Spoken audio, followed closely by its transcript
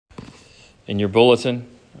in your bulletin,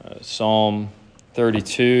 Psalm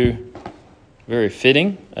 32, very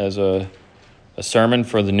fitting as a sermon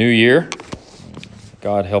for the new year.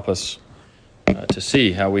 God help us to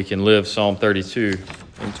see how we can live Psalm 32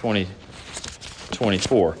 in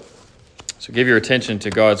 2024. So give your attention to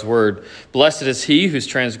God's word. Blessed is he whose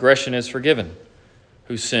transgression is forgiven,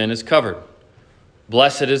 whose sin is covered.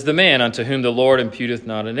 Blessed is the man unto whom the Lord imputeth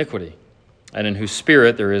not iniquity, and in whose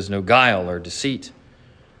spirit there is no guile or deceit.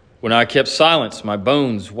 When I kept silence, my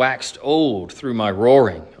bones waxed old through my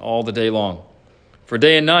roaring all the day long. For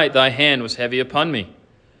day and night thy hand was heavy upon me.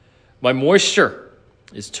 My moisture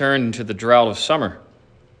is turned into the drought of summer.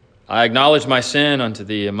 I acknowledge my sin unto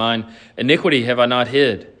thee, and mine iniquity have I not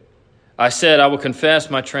hid. I said, I will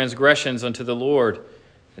confess my transgressions unto the Lord,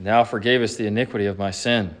 and thou forgavest the iniquity of my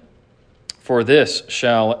sin. For this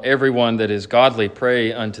shall everyone that is godly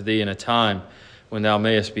pray unto thee in a time when thou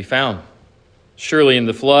mayest be found. Surely in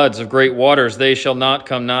the floods of great waters they shall not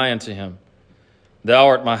come nigh unto him. Thou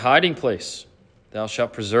art my hiding place. Thou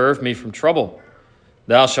shalt preserve me from trouble.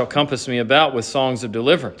 Thou shalt compass me about with songs of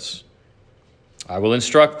deliverance. I will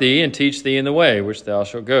instruct thee and teach thee in the way which thou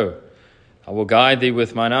shalt go. I will guide thee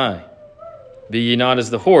with mine eye. Be ye not as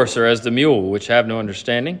the horse or as the mule, which have no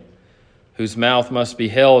understanding, whose mouth must be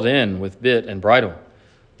held in with bit and bridle,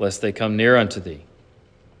 lest they come near unto thee.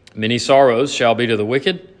 Many sorrows shall be to the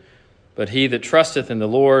wicked, but he that trusteth in the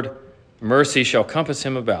Lord, mercy shall compass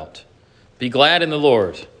him about. Be glad in the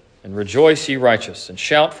Lord, and rejoice, ye righteous, and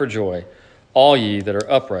shout for joy, all ye that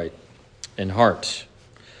are upright in heart.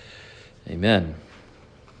 Amen.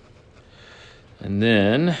 And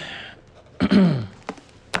then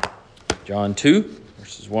John 2,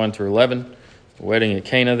 verses 1 through 11, the wedding at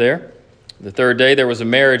Cana there. The third day there was a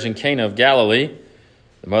marriage in Cana of Galilee.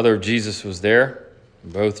 The mother of Jesus was there.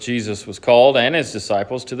 Both Jesus was called and his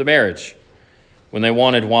disciples to the marriage. When they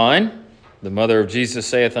wanted wine, the mother of Jesus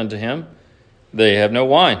saith unto him, They have no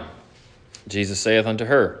wine. Jesus saith unto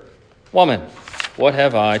her, Woman, what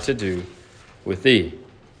have I to do with thee?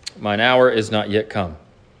 Mine hour is not yet come.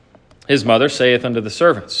 His mother saith unto the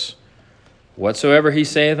servants, Whatsoever he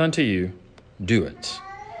saith unto you, do it.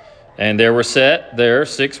 And there were set there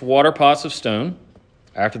 6 water pots of stone,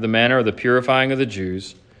 after the manner of the purifying of the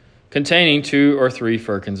Jews, containing 2 or 3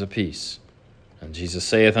 firkins apiece. And Jesus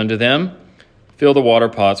saith unto them, Fill the water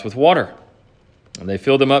pots with water. And they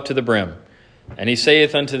filled them up to the brim. And he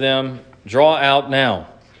saith unto them, Draw out now,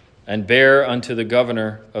 and bear unto the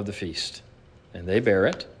governor of the feast. And they bare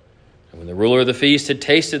it. And when the ruler of the feast had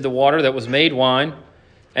tasted the water that was made wine,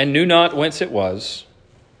 and knew not whence it was,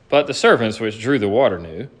 but the servants which drew the water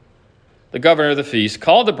knew, the governor of the feast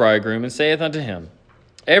called the bridegroom, and saith unto him,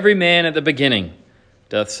 Every man at the beginning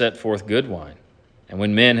doth set forth good wine, and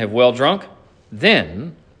when men have well drunk,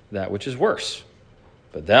 then that which is worse.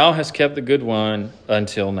 But thou hast kept the good wine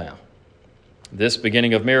until now. This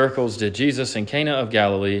beginning of miracles did Jesus in Cana of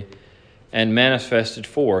Galilee, and manifested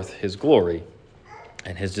forth his glory,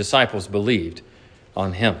 and his disciples believed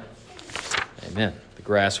on him. Amen. The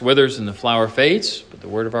grass withers and the flower fades, but the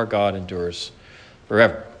word of our God endures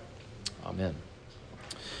forever. Amen.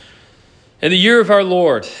 In the year of our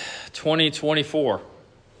Lord, 2024,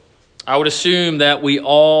 I would assume that we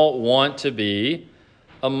all want to be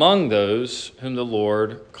among those whom the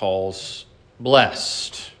Lord calls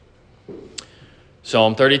blessed.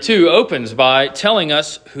 Psalm 32 opens by telling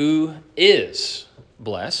us who is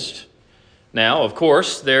blessed. Now, of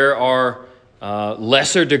course, there are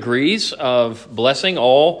lesser degrees of blessing.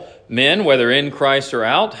 All men, whether in Christ or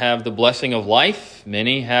out, have the blessing of life.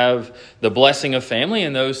 Many have the blessing of family,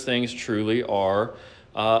 and those things truly are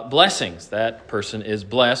blessings. That person is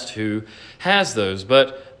blessed who has those.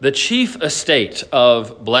 But the chief estate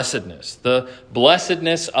of blessedness, the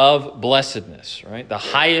blessedness of blessedness, right? The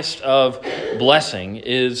highest of blessing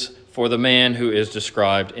is for the man who is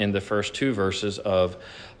described in the first 2 verses of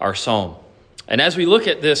our psalm. And as we look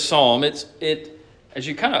at this psalm, as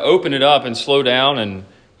you kind of open it up and slow down, and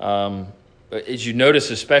as you notice,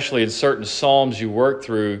 especially in certain psalms you work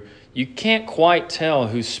through, you can't quite tell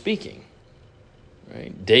who's speaking.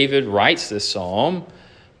 Right? David writes this psalm,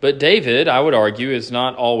 but David, I would argue, is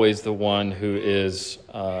not always the one who is,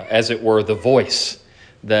 as it were, the voice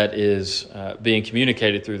that is being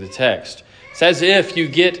communicated through the text. It's as if you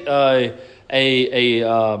get a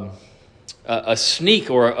sneak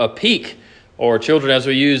or a peek, or children, as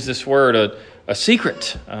we use this word, a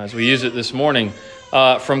secret, as we use it this morning,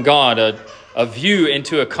 from God, a view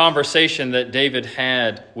into a conversation that David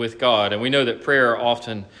had with God. And we know that prayer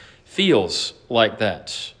often feels like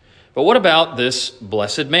that. But what about this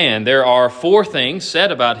blessed man? There are 4 things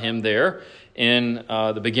said about him there in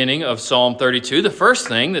the beginning of Psalm 32. The first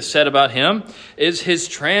thing that's said about him is his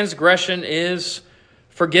transgression is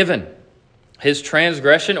forgiven. His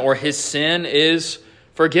transgression or his sin is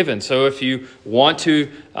forgiven. So if you want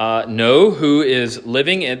to know who is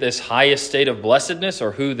living in this highest state of blessedness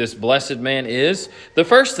or who this blessed man is, the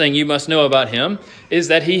first thing you must know about him is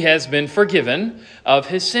that he has been forgiven of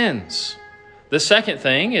his sins. The second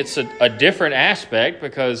thing, it's a different aspect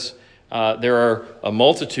because there are a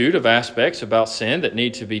multitude of aspects about sin that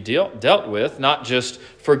need to be dealt with, not just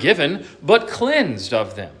forgiven, but cleansed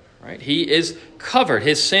of them. Right? He is covered.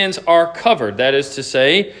 His sins are covered. That is to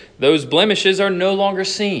say, those blemishes are no longer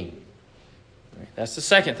seen. Right? That's the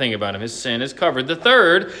second thing about him. His sin is covered. The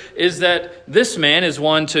third is that this man is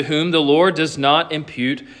one to whom the Lord does not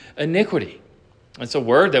impute iniquity. It's a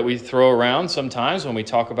word that we throw around sometimes when we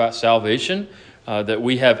talk about salvation, that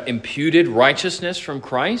we have imputed righteousness from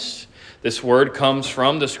Christ. This word comes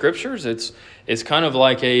from the Scriptures. It's kind of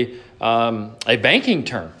like a banking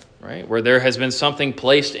term, right? Where there has been something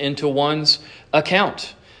placed into one's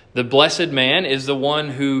account. The blessed man is the one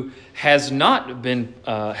who has not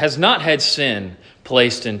had sin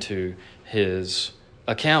placed into his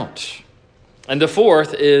account. And the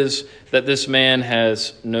fourth is that this man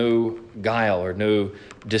has no guile or no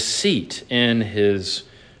deceit in his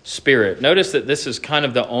spirit. Notice that this is kind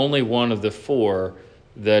of the only one of the four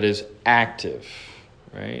that is active,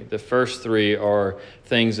 right? The first three are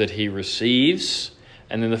things that he receives,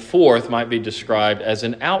 and then the fourth might be described as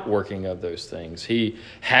an outworking of those things. He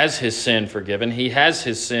has his sin forgiven. He has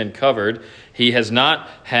his sin covered. He has not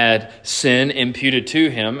had sin imputed to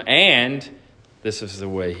him, and this is the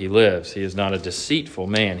way he lives. He is not a deceitful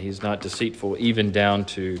man. He's not deceitful even down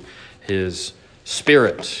to his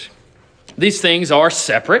spirit. These things are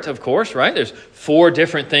separate, of course, right? There's four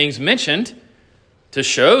different things mentioned to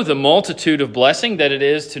show the multitude of blessing that it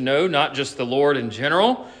is to know not just the Lord in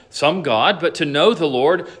general, some God, but to know the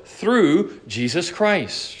Lord through Jesus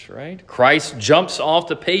Christ, right? Christ jumps off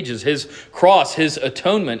the pages. His cross, his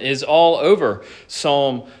atonement is all over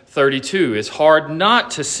Psalm 32. It's hard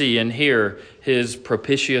not to see and hear his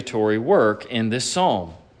propitiatory work in this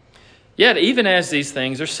psalm. Yet, even as these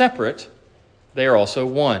things are separate, they are also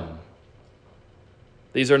one.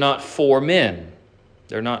 These are not four men.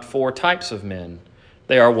 They're not four types of men.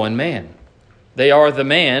 They are one man. They are the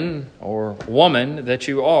man or woman that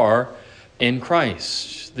you are in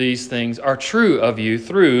Christ. These things are true of you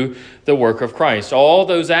through the work of Christ. All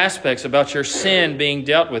those aspects about your sin being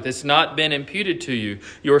dealt with, it's not been imputed to you.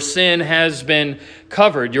 Your sin has been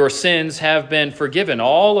covered. Your sins have been forgiven.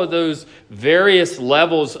 All of those various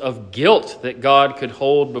levels of guilt that God could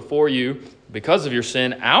hold before you because of your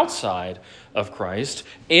sin outside of Christ,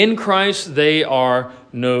 in Christ they are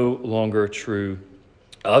no longer true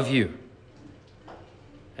of you.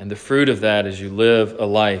 And the fruit of that is you live a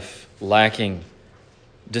life lacking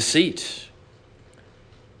deceit.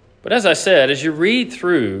 But as I said, as you read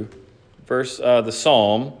through the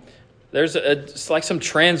psalm, it's like some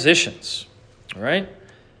transitions, right?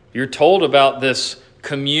 You're told about this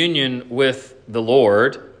communion with the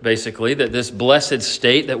Lord, basically, that this blessed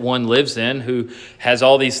state that one lives in, who has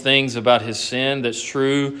all these things about his sin that's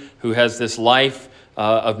true, who has this life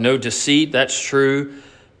of no deceit, that's true.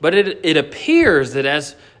 But it appears that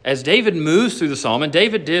as David moves through the psalm, and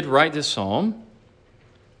David did write this psalm,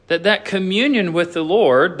 that communion with the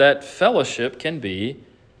Lord, that fellowship can be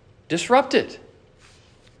disrupted.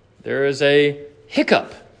 There is a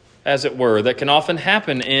hiccup, as it were, that can often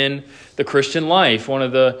happen in the Christian life. One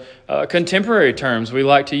of the contemporary terms we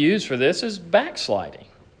like to use for this is backsliding.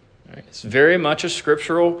 Right? It's very much a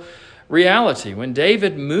scriptural reality. When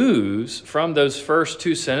David moves from those first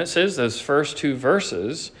two sentences, those first two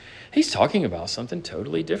verses, he's talking about something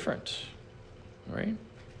totally different. Right?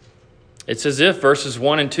 It's as if verses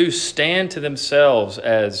 1 and 2 stand to themselves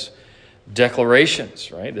as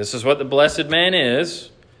declarations. Right? This is what the blessed man is.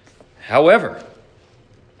 However,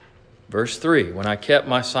 verse 3, when I kept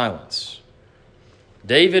my silence,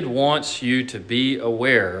 David wants you to be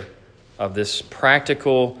aware of this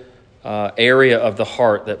practical area of the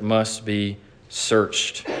heart that must be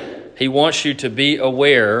searched. He wants you to be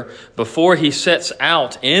aware before he sets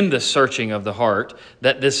out in the searching of the heart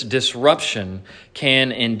that this disruption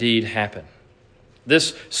can indeed happen.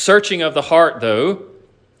 This searching of the heart, though,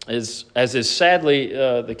 as is sadly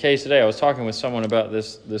the case today. I was talking with someone about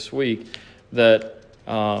this week, that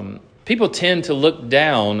people tend to look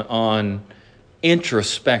down on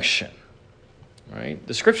introspection. Right?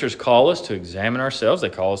 The Scriptures call us to examine ourselves. They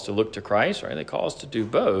call us to look to Christ. Right? They call us to do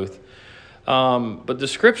both. But the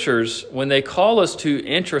Scriptures, when they call us to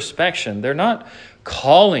introspection, they're not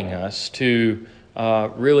calling us to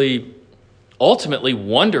really ultimately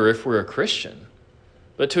wonder if we're a Christian,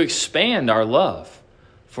 but to expand our love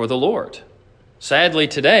for the Lord. Sadly,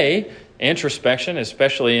 today, introspection,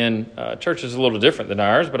 especially in churches a little different than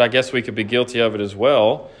ours, but I guess we could be guilty of it as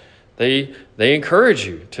well. They encourage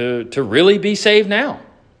you to really be saved now,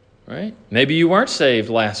 right? Maybe you weren't saved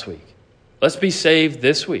last week. Let's be saved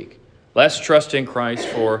this week. Let's trust in Christ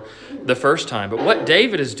for the first time. But what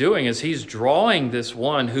David is doing is he's drawing this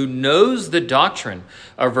one who knows the doctrine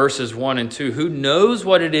of verses 1 and 2, who knows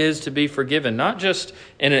what it is to be forgiven, not just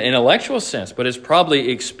in an intellectual sense, but has probably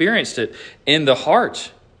experienced it in the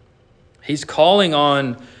heart. He's calling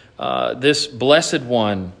on this blessed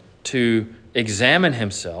one to examine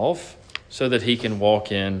himself so that he can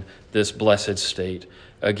walk in this blessed state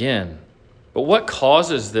again. But what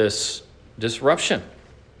causes this disruption?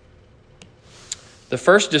 The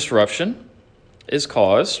first disruption is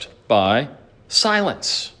caused by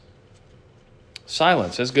silence.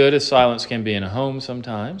 Silence, as good as silence can be in a home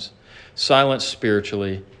sometimes, silence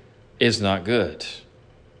spiritually is not good.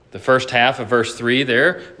 The first half of verse 3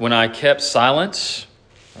 there, when I kept silence,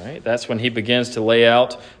 right, that's when he begins to lay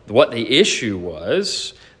out what the issue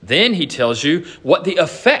was. Then he tells you what the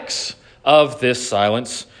effects of this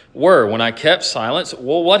silence were. When I kept silence,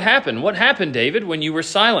 well, what happened? What happened, David, when you were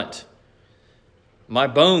silent? My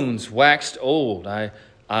bones waxed old.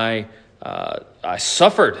 I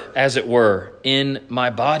suffered, as it were, in my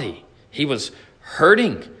body. He was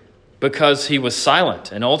hurting because he was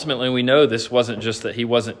silent. And ultimately we know this wasn't just that he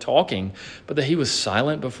wasn't talking, but that he was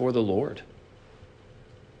silent before the Lord.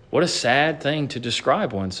 What a sad thing to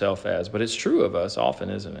describe oneself as, but it's true of us often,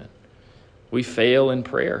 isn't it? We fail in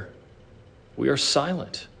prayer. We are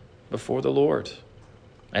silent before the Lord.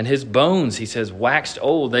 And his bones, he says, waxed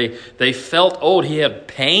old. They felt old. He had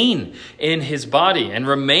pain in his body. And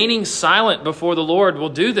remaining silent before the Lord will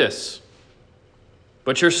do this.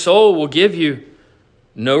 But your soul will give you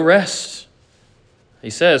no rest. He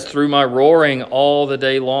says, through my roaring all the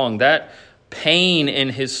day long. That pain in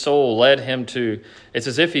his soul led him to, it's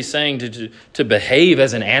as if he's saying to behave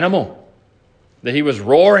as an animal. That he was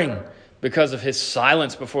roaring because of his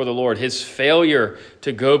silence before the Lord, his failure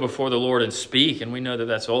to go before the Lord and speak. And we know that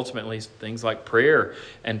that's ultimately things like prayer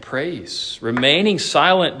and praise. Remaining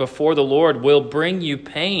silent before the Lord will bring you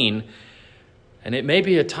pain. And it may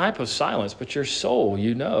be a type of silence, but your soul,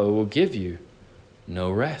 you know, will give you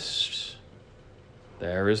no rest.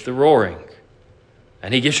 There is the roaring.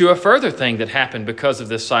 And he gives you a further thing that happened because of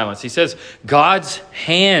this silence. He says, God's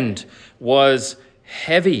hand was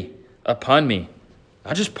heavy upon me.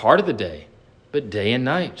 Not just part of the day, but day and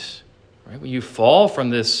night. Right? When you fall from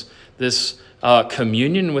this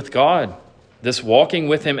communion with God, this walking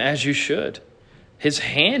with him as you should, his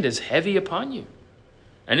hand is heavy upon you.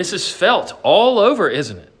 And this is felt all over,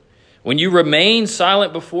 isn't it? When you remain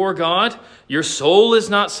silent before God, your soul is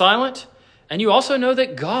not silent. And you also know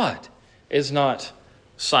that God is not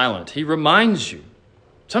silent. He reminds you.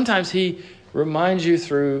 Sometimes he reminds you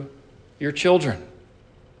through your children.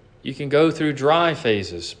 You can go through dry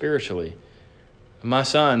phases spiritually. My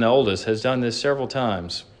son, the oldest, has done this several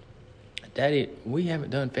times. Daddy, we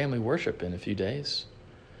haven't done family worship in a few days.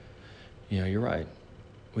 You know, you're right.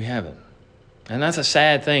 We haven't. And that's a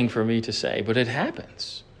sad thing for me to say, but it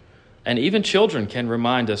happens. And even children can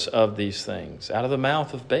remind us of these things. Out of the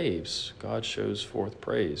mouth of babes, God shows forth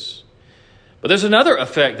praise. But there's another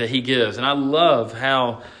effect that he gives, and I love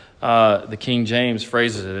how the King James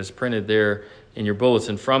phrases it. It's printed there in your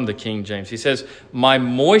bulletin from the King James. He says, my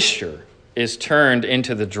moisture is turned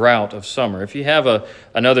into the drought of summer. If you have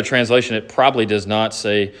another translation, it probably does not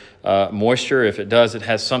say moisture. If it does, it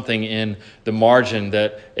has something in the margin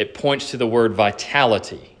that it points to the word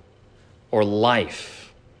vitality or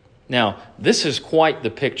life. Now, this is quite the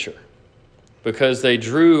picture because they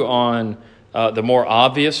drew on the more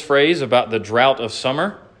obvious phrase about the drought of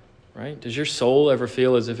summer, right? Does your soul ever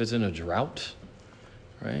feel as if it's in a drought,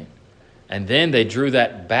 right? And then they drew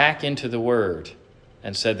that back into the word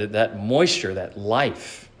and said that moisture, that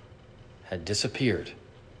life, had disappeared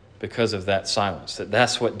because of that silence.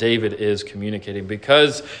 That's what David is communicating.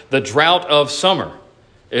 Because the drought of summer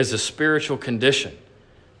is a spiritual condition.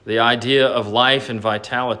 The idea of life and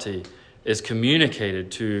vitality is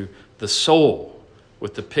communicated to the soul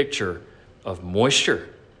with the picture of moisture.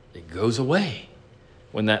 It goes away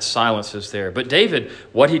when that silence is there. But David,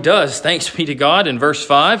 what he does, thanks be to God, in verse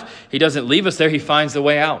 5, he doesn't leave us there. He finds the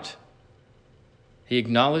way out. He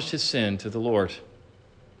acknowledged his sin to the Lord.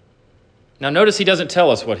 Now notice he doesn't tell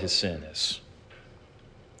us what his sin is.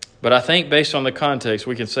 But I think based on the context,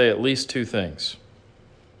 we can say at least two things.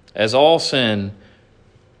 As all sin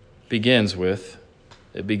begins with,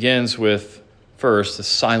 it begins with, first, the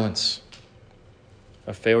silence.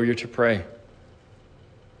 of failure to pray,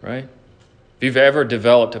 right? If you've ever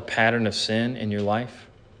developed a pattern of sin in your life,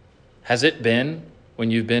 has it been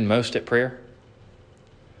when you've been most at prayer?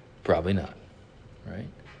 Probably not, right?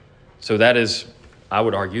 So that is, I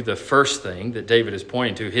would argue, the first thing that David is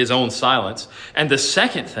pointing to, his own silence. And the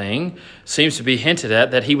second thing seems to be hinted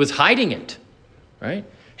at, that he was hiding it, right?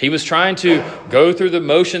 He was trying to go through the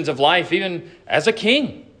motions of life, even as a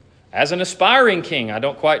king, as an aspiring king. I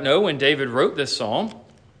don't quite know when David wrote this psalm,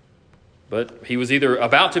 but he was either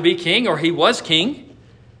about to be king or he was king.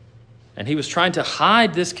 And he was trying to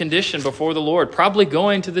hide this condition before the Lord, probably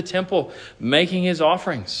going to the temple, making his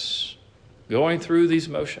offerings, going through these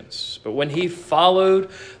motions. But when he followed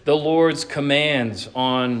the Lord's commands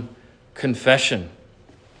on confession,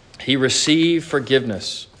 he received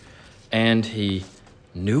forgiveness and he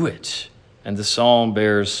knew it. And the psalm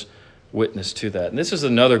bears witness to that. And this is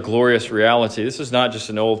another glorious reality. This is not just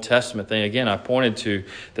an Old Testament thing. Again, I pointed to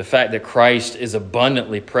the fact that Christ is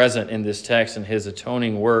abundantly present in this text and his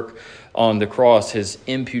atoning work on the cross, his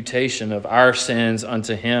imputation of our sins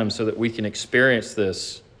unto him so that we can experience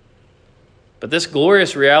this. But this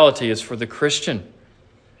glorious reality is for the Christian.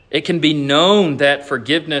 It can be known that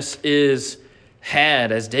forgiveness is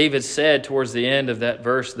had. As David said towards the end of that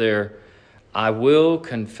verse there, I will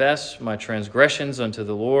confess my transgressions unto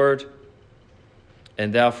the Lord,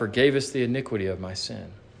 and thou forgavest the iniquity of my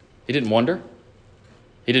sin. He didn't wonder.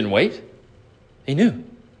 He didn't wait. He knew.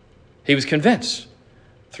 He was convinced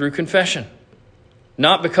through confession.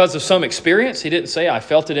 Not because of some experience. He didn't say, I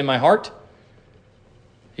felt it in my heart.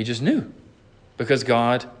 He just knew, because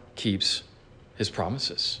God keeps his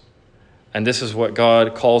promises. And this is what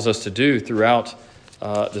God calls us to do throughout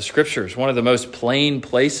the Scriptures, one of the most plain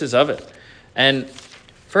places of it. And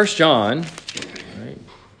 1 John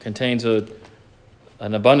contains an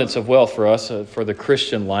abundance of wealth for us, for the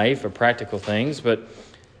Christian life, of practical things. But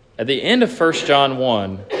at the end of 1 John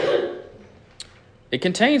 1, it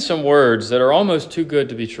contains some words that are almost too good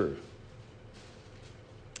to be true.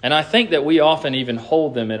 And I think that we often even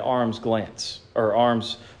hold them at arm's glance, or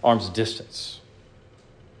arm's distance.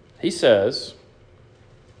 He says,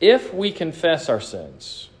 if we confess our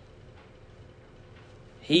sins,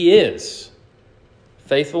 he is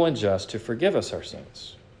faithful and just to forgive us our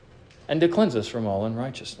sins and to cleanse us from all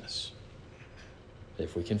unrighteousness.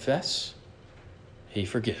 If we confess, he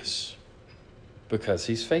forgives, because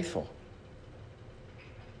he's faithful.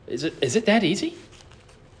 Is it that easy?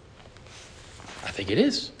 I think it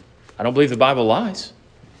is. I don't believe the Bible lies,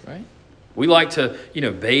 right? We like to,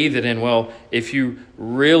 bathe it in, well, if you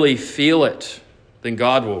really feel it, then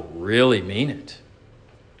God will really mean it.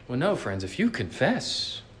 Well, no, friends, if you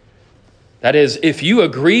confess, that is, if you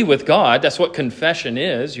agree with God, that's what confession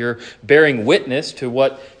is. You're bearing witness to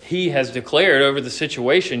what he has declared over the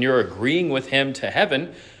situation. You're agreeing with him to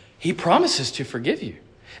heaven. He promises to forgive you.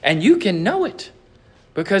 And you can know it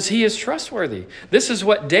because he is trustworthy. This is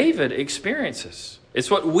what David experiences. It's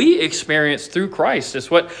what we experience through Christ. It's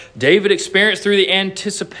what David experienced through the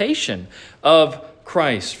anticipation of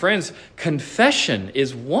Christ. Friends, confession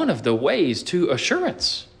is one of the ways to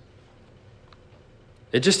assurance.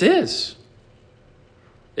 It just is.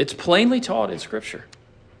 It's plainly taught in Scripture.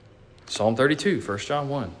 Psalm 32, 1 John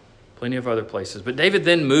 1, plenty of other places. But David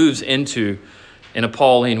then moves into, in a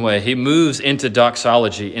Pauline way, he moves into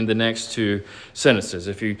doxology in the next two sentences.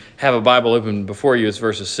 If you have a Bible open before you, it's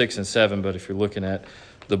verses 6 and 7. But if you're looking at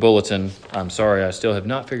the bulletin, I'm sorry, I still have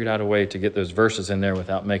not figured out a way to get those verses in there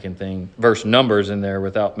without making verse numbers in there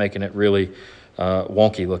without making it really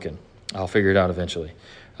wonky looking. I'll figure it out eventually.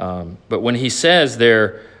 But when he says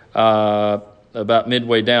there, about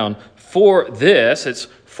midway down, for this, it's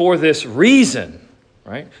for this reason,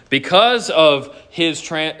 right? Because of his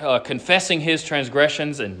confessing his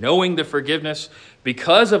transgressions and knowing the forgiveness,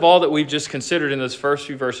 because of all that we've just considered in those first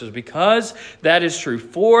few verses, because that is true,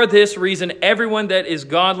 for this reason, everyone that is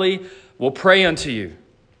godly will pray unto you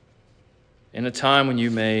in a time when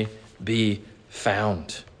you may be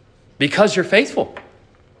found. Because you're faithful,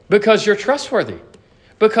 because you're trustworthy,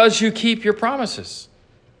 because you keep your promises,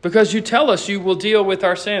 because you tell us you will deal with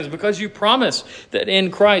our sins, because you promise that in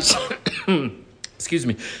Christ,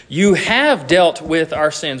 you have dealt with our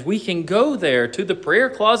sins. We can go there to the prayer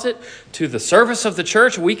closet, to the service of the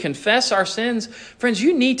church. We confess our sins. Friends,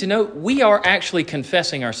 you need to know we are actually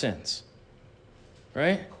confessing our sins,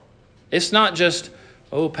 right? It's not just,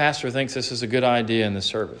 oh, pastor thinks this is a good idea in the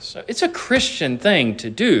service. It's a Christian thing to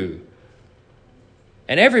do.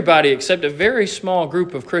 And everybody except a very small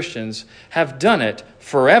group of Christians have done it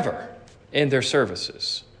forever in their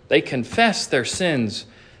services. They confess their sins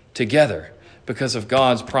together because of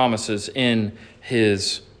God's promises in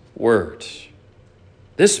his word.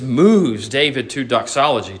 This moves David to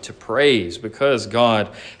doxology, to praise, because God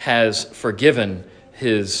has forgiven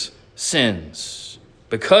his sins.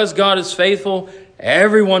 Because God is faithful,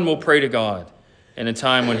 everyone will pray to God in a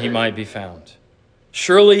time when he might be found.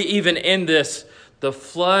 Surely even in this, the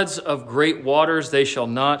floods of great waters, they shall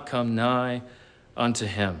not come nigh unto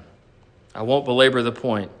him. I won't belabor the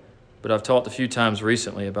point, but I've talked a few times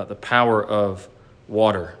recently about the power of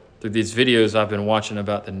water through these videos I've been watching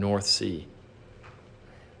about the North Sea.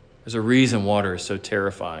 There's a reason water is so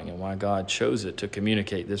terrifying and why God chose it to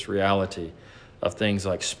communicate this reality of things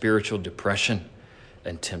like spiritual depression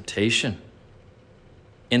and temptation.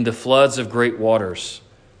 In the floods of great waters,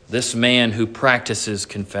 this man who practices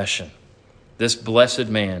confession, this blessed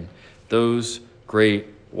man, those great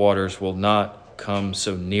waters will not come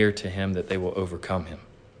so near to him that they will overcome him.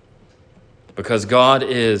 Because God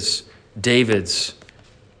is David's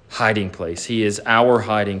hiding place. He is our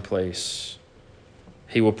hiding place.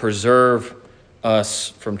 He will preserve us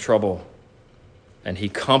from trouble, and he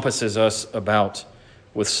compasses us about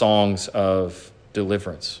with songs of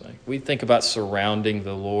deliverance. We think about surrounding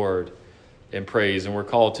the Lord in praise, and we're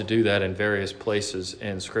called to do that in various places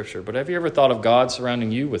in Scripture. But have you ever thought of God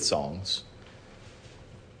surrounding you with songs?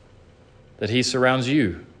 That he surrounds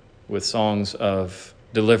you with songs of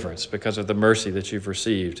deliverance because of the mercy that you've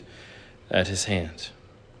received at his hand.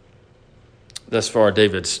 Thus far,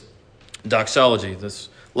 David's doxology, this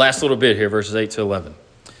last little bit here, verses 8 to 11.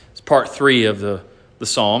 It's part 3 of the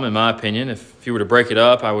psalm, in my opinion. If you were to break it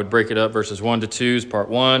up, I would break it up verses 1 to 2 is part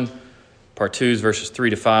 1, part 2 is verses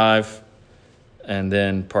 3 to 5, and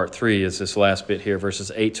then part 3 is this last bit here,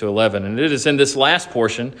 verses 8 to 11. And it is in this last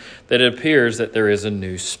portion that it appears that there is a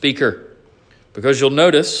new speaker. Because you'll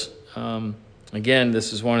notice, again,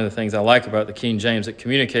 this is one of the things I like about the King James. It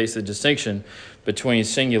communicates the distinction between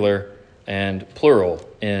singular and plural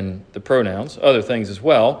in the pronouns, other things as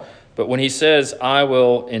well. But when he says, I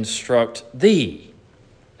will instruct thee,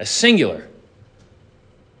 a singular,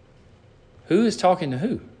 who is talking to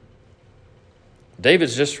who?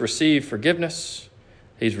 David's just received forgiveness.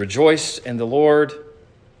 He's rejoiced in the Lord.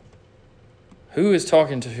 Who is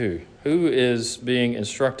talking to who? Who is being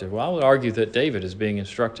instructed? Well, I would argue that David is being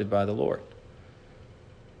instructed by the Lord.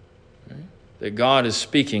 Right? That God is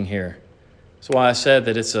speaking here. That's why I said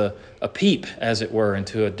that it's a peep, as it were,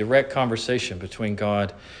 into a direct conversation between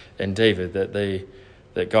God and David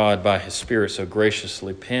that God, by his Spirit, so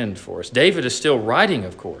graciously penned for us. David is still writing,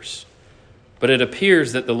 of course, but it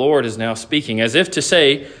appears that the Lord is now speaking, as if to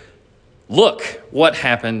say, look what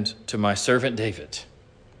happened to my servant David.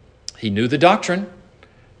 He knew the doctrine,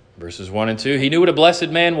 verses 1 and 2. He knew what a blessed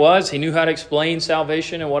man was. He knew how to explain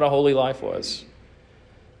salvation and what a holy life was.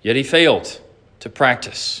 Yet he failed to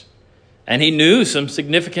practice. And he knew some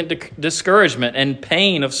significant discouragement and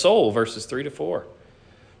pain of soul, verses 3 to 4.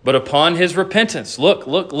 But upon his repentance,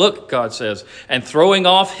 look, God says, and throwing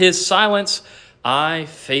off his silence, I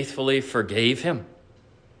faithfully forgave him.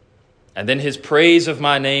 And then his praise of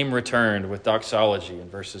my name returned with doxology in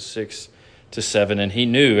verses 6 to 7. And he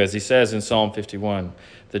knew, as he says in Psalm 51,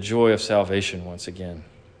 the joy of salvation once again.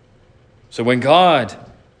 So when God,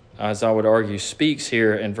 as I would argue, speaks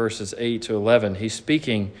here in verses 8 to 11, he's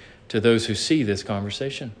speaking to those who see this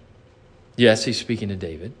conversation. Yes, he's speaking to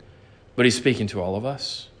David, but he's speaking to all of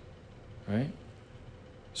us, right?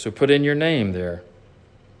 So put in your name there.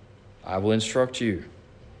 I will instruct you.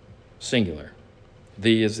 Singular.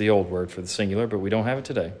 Thee is the old word for the singular, but we don't have it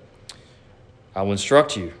today. I will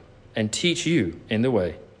instruct you and teach you in the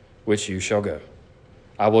way which you shall go.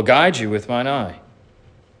 I will guide you with mine eye.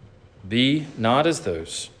 Be not as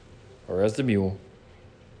those, or as the mule,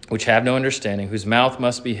 which have no understanding, whose mouth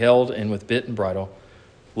must be held in with bit and bridle,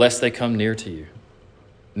 lest they come near to you.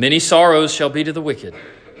 Many sorrows shall be to the wicked,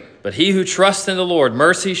 but he who trusts in the Lord,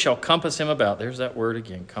 mercy shall compass him about. There's that word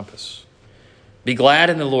again, compass. Be glad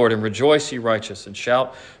in the Lord and rejoice, ye righteous, and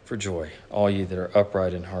shout for joy, all ye that are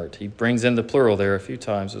upright in heart. He brings in the plural there a few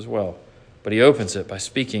times as well, but he opens it by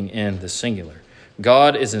speaking in the singular.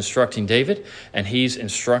 God is instructing David, and he's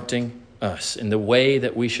instructing us in the way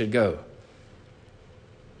that we should go.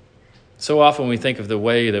 So often we think of the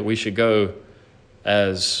way that we should go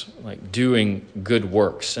as like doing good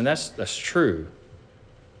works, and that's true.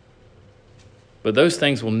 But those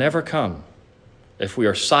things will never come if we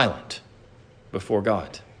are silent before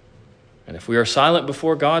God. And if we are silent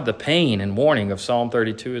before God, the pain and warning of Psalm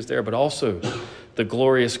 32 is there, but also the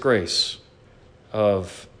glorious grace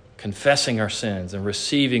of confessing our sins and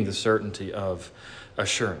receiving the certainty of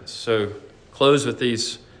assurance. So close with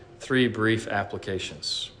these 3 brief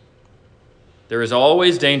applications. There is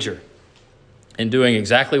always danger in doing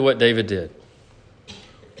exactly what David did.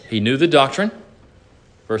 He knew the doctrine.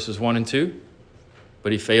 verses 1 and 2,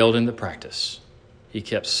 but he failed in the practice. He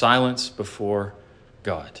kept silence before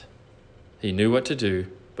God. He knew what to do,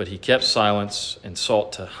 but he kept silence and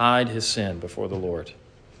sought to hide his sin before the Lord.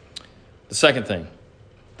 The second thing,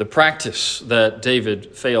 the practice that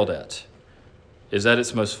David failed at is at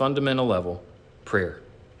its most fundamental level, prayer.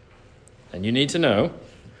 And you need to know,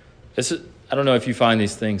 I don't know if you find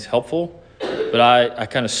these things helpful, but I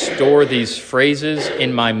kind of store these phrases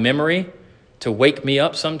in my memory to wake me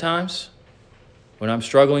up sometimes when I'm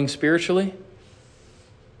struggling spiritually.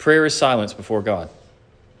 Prayer is silence before God.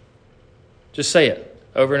 Just say it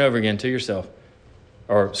over and over again to yourself.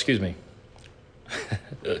 Or, excuse me.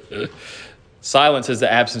 Silence is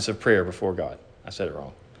the absence of prayer before God. I said it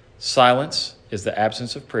wrong. Silence is the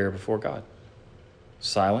absence of prayer before God.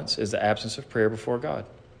 Silence is the absence of prayer before God.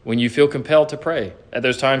 When you feel compelled to pray, at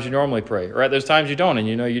those times you normally pray, or at those times you don't and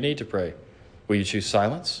you know you need to pray, will you choose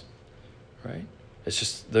silence? Right? It's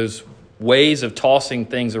just those ways of tossing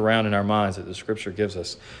things around in our minds that the Scripture gives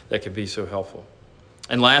us that can be so helpful.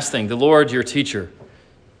 And last thing, the Lord, your teacher,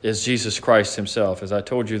 is Jesus Christ himself. As I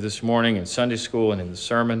told you this morning in Sunday school and in the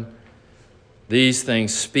sermon, these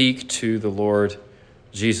things speak to the Lord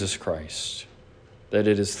Jesus Christ, that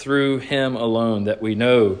it is through him alone that we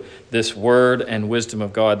know this word and wisdom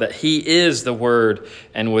of God, that he is the word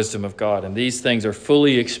and wisdom of God. And these things are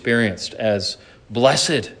fully experienced as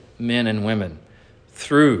blessed men and women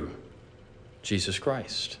through Jesus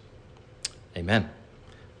Christ. Amen.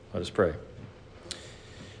 Let us pray.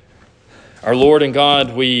 Our Lord and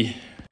God, we